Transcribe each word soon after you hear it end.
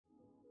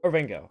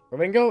Oringo.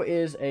 Oringo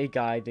is a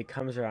guy that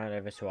comes around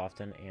every so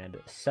often and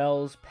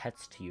sells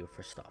pets to you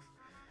for stuff.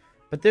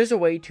 But there's a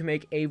way to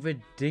make a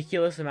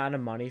ridiculous amount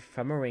of money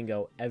from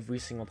Oringo every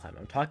single time.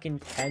 I'm talking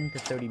 10 to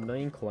 30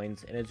 million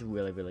coins, and it's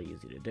really, really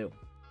easy to do.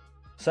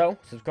 So,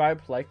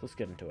 subscribe, like, let's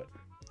get into it.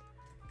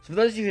 So for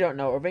those of you who don't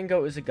know,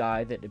 Oringo is a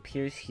guy that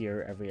appears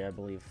here every, I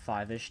believe,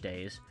 5-ish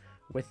days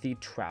with the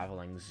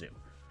traveling zoo.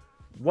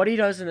 What he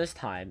does in this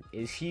time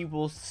is he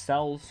will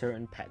sell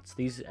certain pets.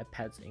 These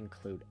pets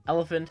include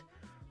elephant,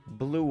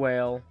 blue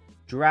whale,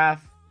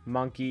 giraffe,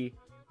 monkey,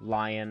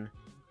 lion,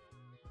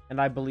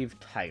 and I believe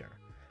tiger.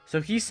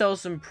 So he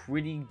sells some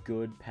pretty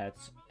good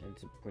pets and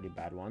some pretty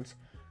bad ones.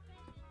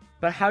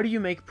 But how do you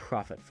make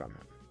profit from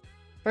him?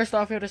 First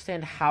off, you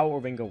understand how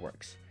Oringo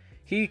works.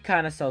 He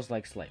kind of sells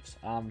like slaves.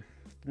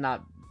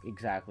 Not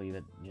exactly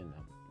that,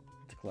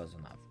 it's close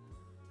enough.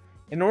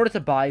 In order to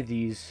buy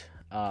these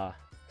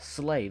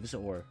slaves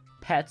or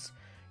pets,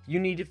 you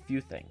need a few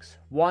things.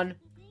 1,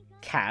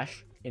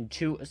 cash, and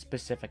 2, a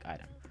specific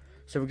item.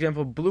 So for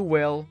example, blue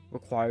whale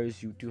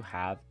requires you to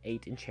have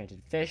 8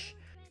 enchanted fish,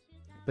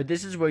 but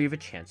this is where you have a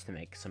chance to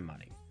make some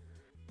money.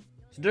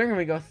 So during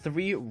Oringo,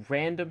 3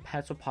 random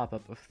pets will pop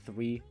up of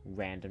 3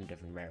 random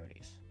different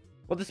rarities.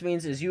 What this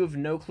means is you have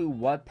no clue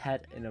what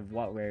pet and of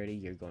what rarity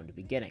you're going to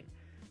be getting.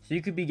 So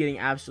you could be getting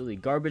absolutely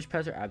garbage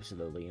pets or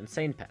absolutely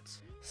insane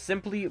pets.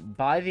 Simply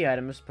buy the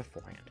items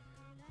beforehand.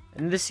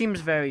 And this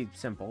seems very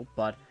simple,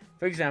 but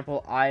for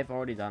example, I've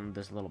already done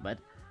this a little bit.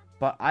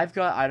 But I've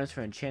got items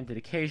for enchanted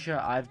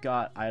acacia, I've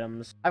got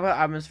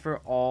items for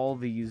all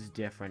these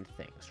different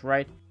things,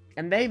 right?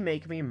 And they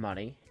make me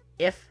money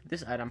if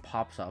this item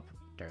pops up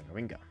during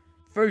Oringo.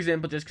 For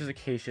example, just because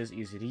acacia is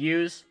easy to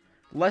use,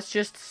 let's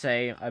just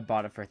say I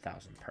bought it for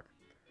 1,000 per.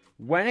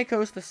 When it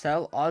goes to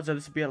sell, odds are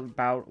this will be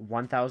about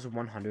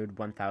 1,100,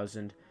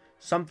 1,000,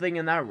 something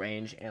in that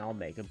range, and I'll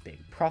make a big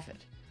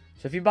profit.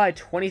 So if you buy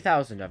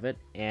 20,000 of it,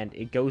 and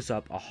it goes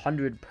up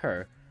 100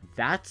 per,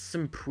 that's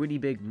some pretty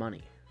big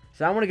money.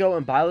 So I want to go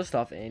and buy all the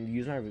stuff and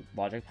use my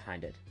logic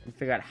behind it, and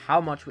figure out how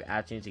much we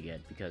actually need to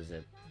get, because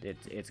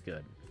it's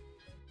good.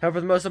 However,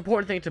 the most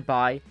important thing to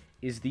buy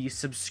is the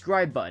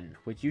subscribe button,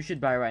 which you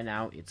should buy right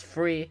now. It's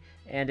free,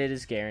 and it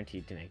is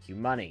guaranteed to make you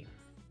money.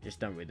 Just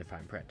don't read the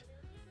fine print.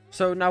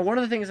 So now one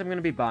of the things I'm going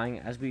to be buying,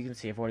 as we can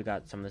see, I've already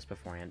got some of this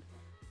beforehand,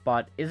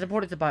 but it's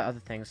important to buy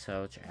other things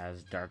such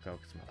as dark oak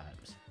and some other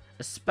items,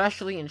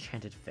 especially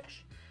enchanted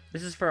fish.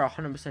 This is for a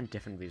 100%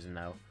 different reason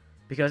though,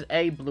 because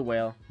A, blue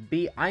whale,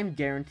 B, I'm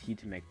guaranteed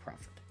to make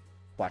profit.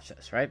 Watch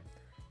this, right?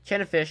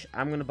 Enchanted fish,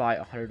 I'm going to buy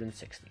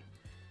 160.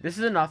 This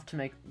is enough to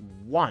make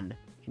 1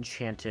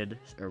 enchanted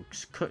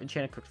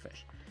cooked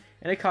fish,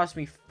 and it cost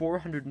me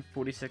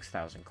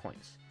 446,000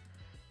 coins.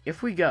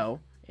 If we go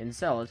and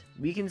sell it,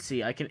 we can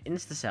see I can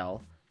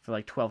insta-sell for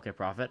like 12k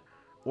profit,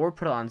 or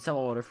put it on sell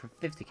order for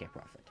 50k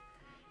profit.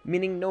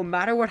 Meaning no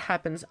matter what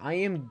happens, I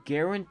am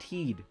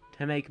guaranteed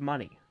to make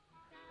money.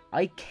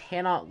 I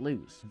cannot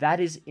lose. That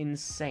is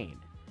insane.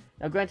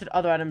 Now granted,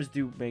 other items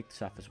do make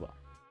stuff as well.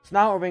 So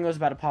now Oringo is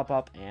about to pop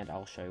up, and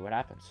I'll show you what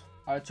happens.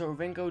 Alright, so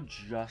Oringo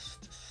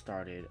just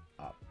started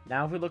up.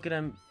 Now if we look at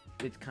him,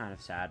 it's kind of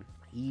sad.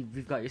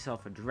 You've got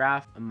yourself a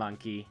giraffe, a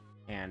monkey,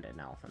 and an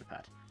elephant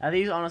pet. Now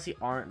these honestly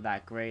aren't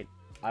that great.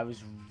 I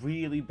was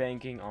really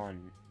banking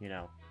on,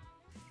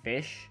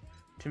 fish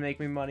to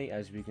make me money.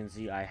 As we can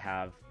see, I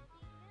have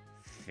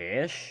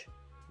fish,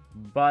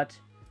 but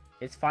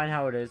it's fine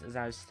how it is, as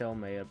I still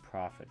made a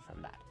profit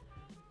from that.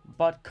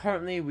 But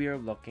currently we are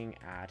looking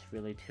at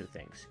really 2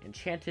 things: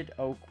 enchanted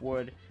oak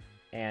wood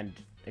and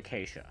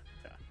acacia.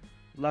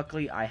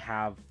 Luckily I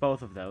have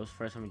both of those.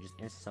 First, let me just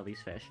insta-sell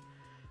these fish.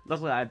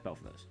 Luckily I have both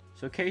of those.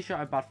 So acacia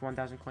I bought for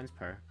 1,000 coins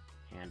per,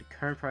 and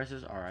current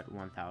prices are at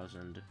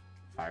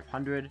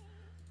 1,500.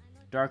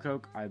 Dark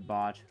oak I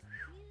bought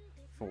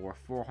for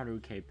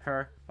 400k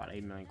per, about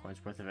 8 million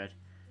coins worth of it.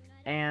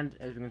 And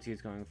as we can see,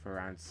 it's going for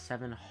around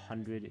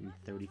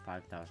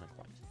 735,000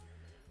 coins.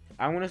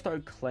 I'm going to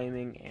start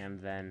claiming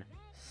and then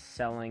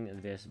selling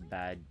this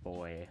bad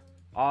boy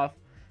off.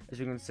 As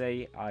you can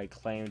see, I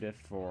claimed it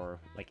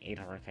for like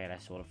 800k and I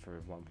sold it for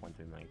 1.3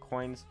 million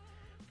coins,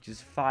 which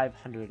is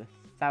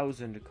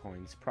 500,000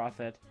 coins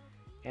profit.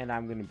 And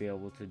I'm going to be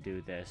able to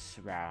do this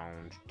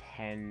around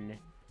 10,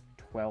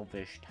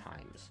 12-ish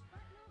times.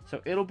 So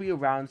it'll be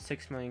around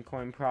 6 million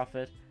coin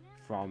profit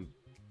from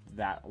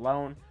that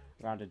alone.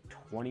 Around a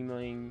 20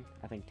 million,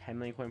 I think 10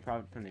 million coin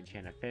profit from the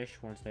enchanted fish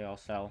once they all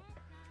sell.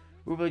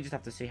 We really just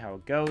have to see how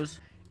it goes.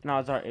 And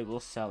odds are it will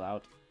sell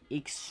out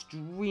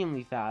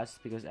extremely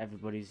fast because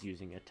everybody's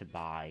using it to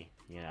buy,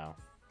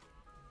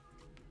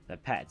 the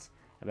pets.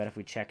 I bet if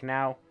we check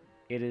now,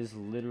 it is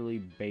literally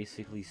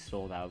basically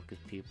sold out because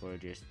people are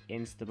just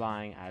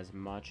insta-buying as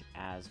much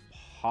as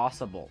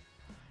possible.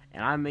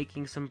 And I'm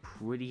making some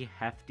pretty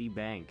hefty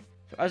bank.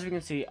 So as we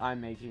can see,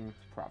 I'm making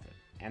profit.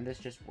 And this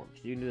just works.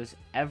 You can do this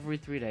every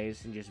 3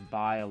 days and just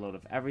buy a load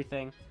of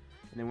everything.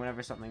 And then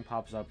whenever something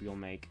pops up, you'll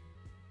make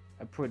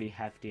a pretty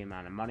hefty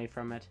amount of money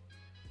from it.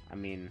 I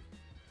mean,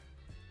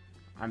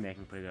 I'm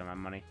making pretty good amount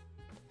of money.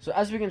 So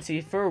as we can see,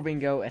 for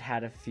Oringo, it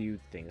had a few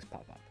things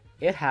pop up.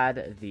 it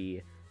had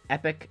the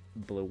epic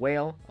blue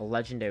whale, a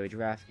legendary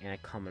giraffe, and a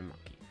common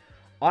monkey.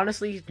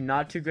 Honestly,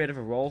 not too great of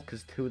a roll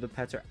because 2 of the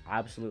pets are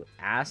absolute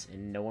ass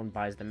and no one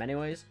buys them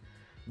anyways.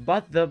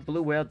 But the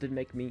blue whale did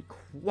make me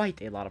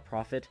quite a lot of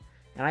profit,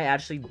 and I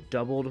actually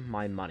doubled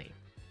my money.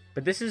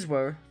 But this is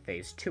where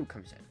phase 2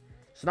 comes in.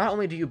 So not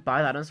only do you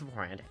buy the items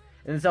beforehand,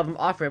 and then sell them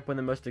off rip when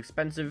they're most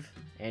expensive,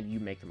 and you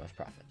make the most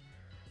profit.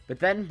 But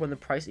then, when the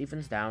price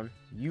evens down,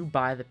 you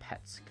buy the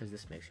pets, because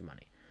this makes you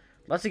money.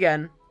 Let's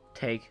again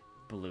take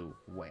blue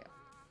whale.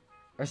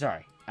 Or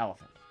sorry,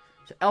 elephant.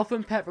 So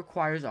elephant pet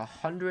requires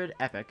 100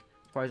 epic,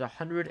 requires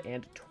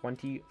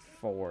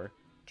 124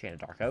 chain of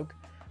dark oak,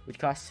 which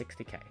costs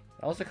 60k. It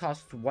also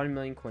costs 1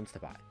 million coins to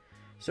buy.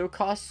 So it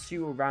costs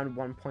you around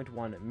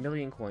 1.1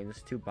 million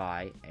coins to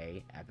buy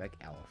a epic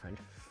elephant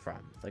from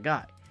the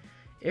guy.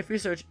 If we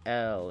search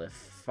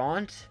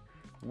elephant,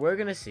 we're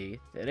going to see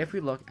that if we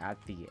look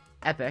at the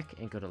epic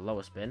and go to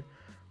lowest bin,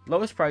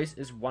 lowest price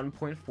is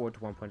 1.4 to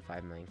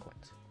 1.5 million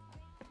coins.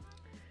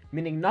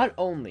 Meaning not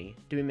only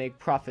do we make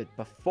profit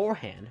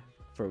beforehand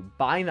for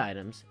buying the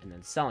items and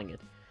then selling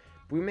it,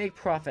 but we make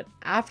profit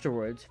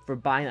afterwards for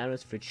buying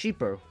items for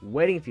cheaper,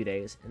 waiting a few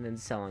days, and then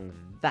selling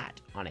that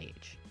on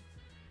age.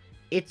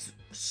 It's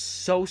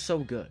so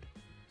good.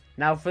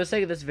 Now, for the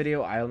sake of this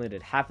video, I only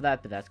did half of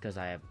that, but that's because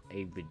I have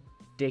a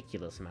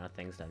ridiculous amount of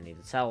things that I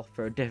need to sell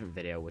for a different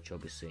video, which you'll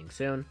be seeing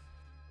soon.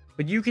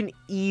 But you can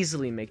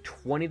easily make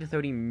 20 to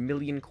 30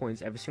 million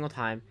coins every single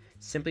time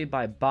simply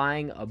by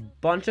buying a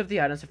bunch of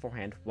the items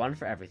beforehand, one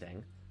for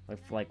everything,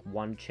 like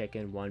one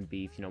chicken, one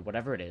beef, you know,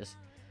 whatever it is.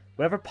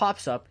 Whatever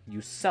pops up,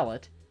 you sell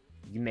it,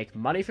 you make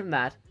money from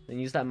that, then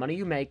use that money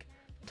you make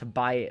to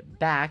buy it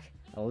back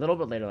a little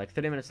bit later, like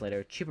 30 minutes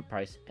later, cheaper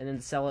price, and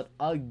then sell it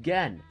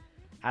again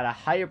at a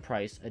higher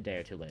price a day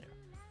or two later.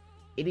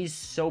 It is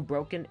so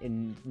broken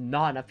and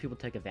not enough people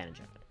take advantage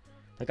of it.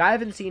 Like, I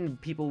haven't seen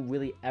people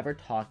really ever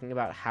talking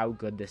about how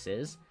good this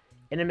is,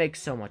 and it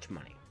makes so much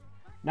money.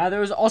 Now,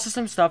 there is also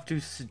some stuff to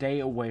stay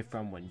away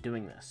from when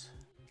doing this.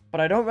 But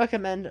I don't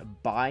recommend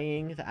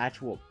buying the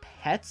actual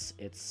pets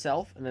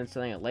itself and then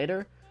selling it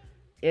later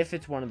if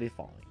it's one of the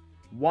following.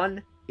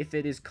 1, if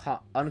it is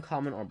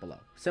uncommon or below.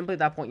 Simply at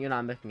that point, you're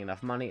not making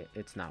enough money,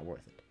 it's not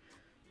worth it.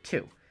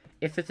 2,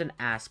 if it's an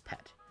ass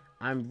pet.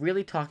 I'm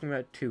really talking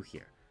about 2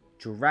 here.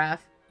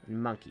 Giraffe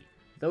and monkey.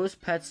 Those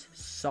pets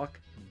suck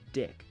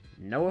dick.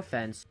 No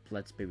offense,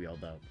 let's be real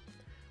though.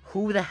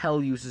 Who the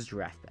hell uses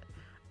giraffe pet?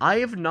 I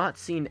have not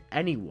seen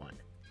anyone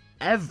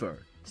ever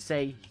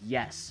say,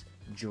 yes,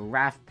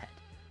 giraffe pet.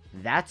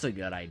 That's a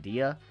good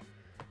idea.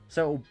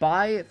 So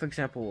buy, for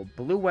example,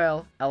 blue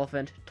whale,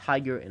 elephant,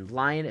 tiger, and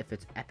lion if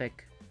it's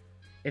epic,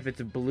 if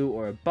it's blue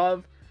or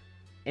above,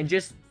 and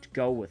just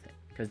go with it,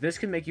 because this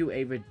can make you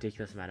a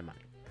ridiculous amount of money.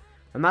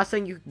 I'm not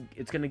saying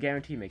it's going to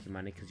guarantee make you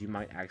money, because you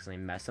might accidentally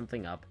mess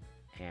something up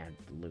and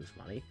lose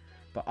money.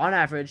 But on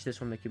average, this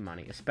will make you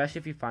money, especially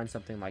if you find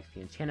something like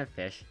the enchanted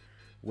fish,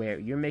 where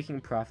you're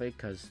making profit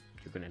because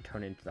you're going to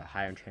turn into the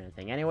higher enchanted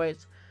thing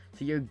anyways,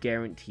 so you're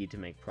guaranteed to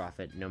make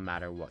profit no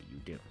matter what you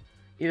do.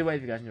 Either way,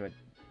 if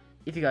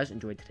you guys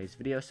enjoyed today's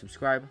video,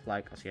 subscribe,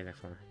 like, I'll see you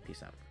next one.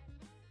 Peace out.